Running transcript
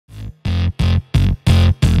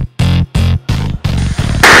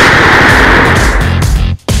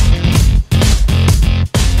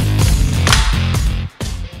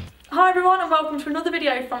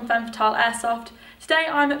video from Femme Fatale Airsoft. Today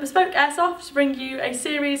I'm at Bespoke Airsoft to bring you a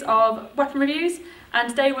series of weapon reviews, and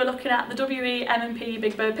today we're looking at the WE M&P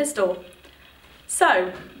Big Bird pistol.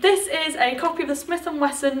 So this is a copy of the Smith &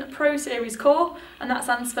 Wesson Pro Series core, and that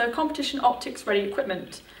stands for Competition Optics Ready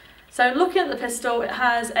Equipment. So looking at the pistol, it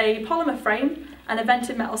has a polymer frame and a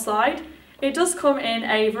vented metal slide. It does come in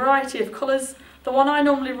a variety of colours. The one I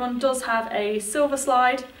normally run does have a silver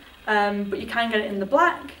slide, but you can get it in the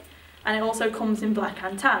black, and it also comes in black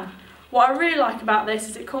and tan. What I really like about this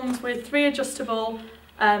is it comes with 3 adjustable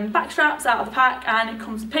back straps out of the pack, and it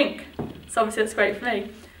comes pink, so obviously that's great for me.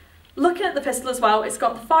 Looking at the pistol as well, it's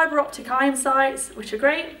got the fibre optic iron sights, which are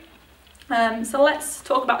great. So let's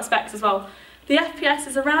talk about the specs as well. The FPS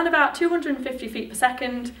is around about 250 feet per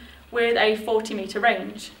second with a 40 metre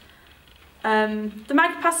range. The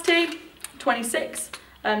mag capacity, 26,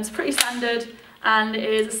 it's pretty standard, and it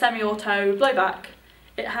is a semi-auto blowback.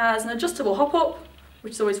 It has an adjustable hop-up,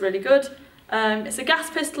 which is always really good. It's a gas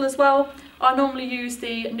pistol as well. I normally use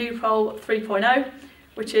the Nuprol 3.0,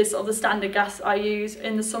 which is sort of the standard gas I use.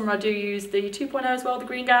 In the summer I do use the 2.0 as well, the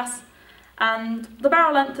green gas. And the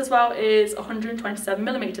barrel length as well is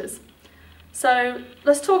 127mm. So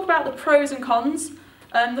let's talk about the pros and cons.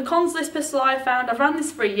 The cons of this pistol I found, I've ran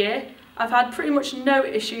this for a year. I've had pretty much no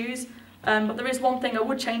issues, but there is one thing I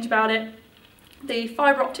would change about it. The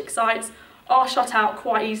fibre optic sights are shot out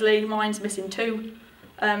quite easily. Mine's missing 2.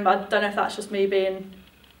 I don't know if that's just me being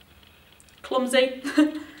clumsy.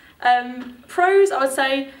 Pros, I would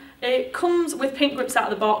say, it comes with pink grips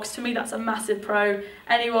out of the box. To me, that's a massive pro.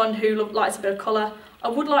 Anyone who likes a bit of colour, I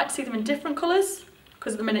would like to see them in different colours,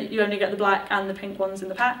 because at the minute you only get the black and the pink ones in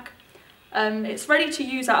the pack. It's ready to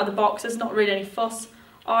use out of the box. There's not really any fuss.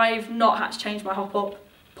 I've not had to change my hop up,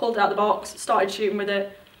 pulled it out of the box, started shooting with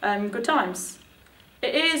it. Good times.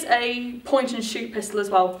 It is a point and shoot pistol as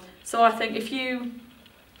well, so I think if you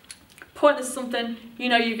point this at something, you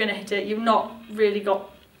know you're going to hit it. You've not really got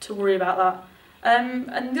to worry about that.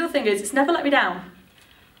 And the other thing is, it's never let me down.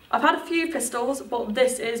 I've had a few pistols, but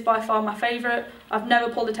this is by far my favourite. I've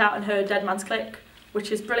never pulled it out and heard dead man's click,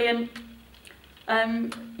 which is brilliant.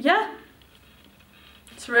 Yeah,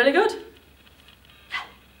 it's really good. Yeah.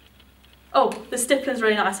 Oh, the stippling's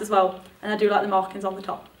really nice as well, and I do like the markings on the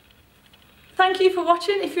top. Thank you for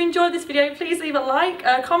watching. If you enjoyed this video, please leave a like.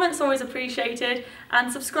 Comments always appreciated,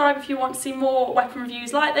 and subscribe if you want to see more weapon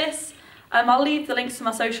reviews like this. I'll leave the links to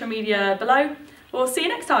my social media below. We'll see you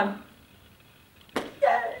next time.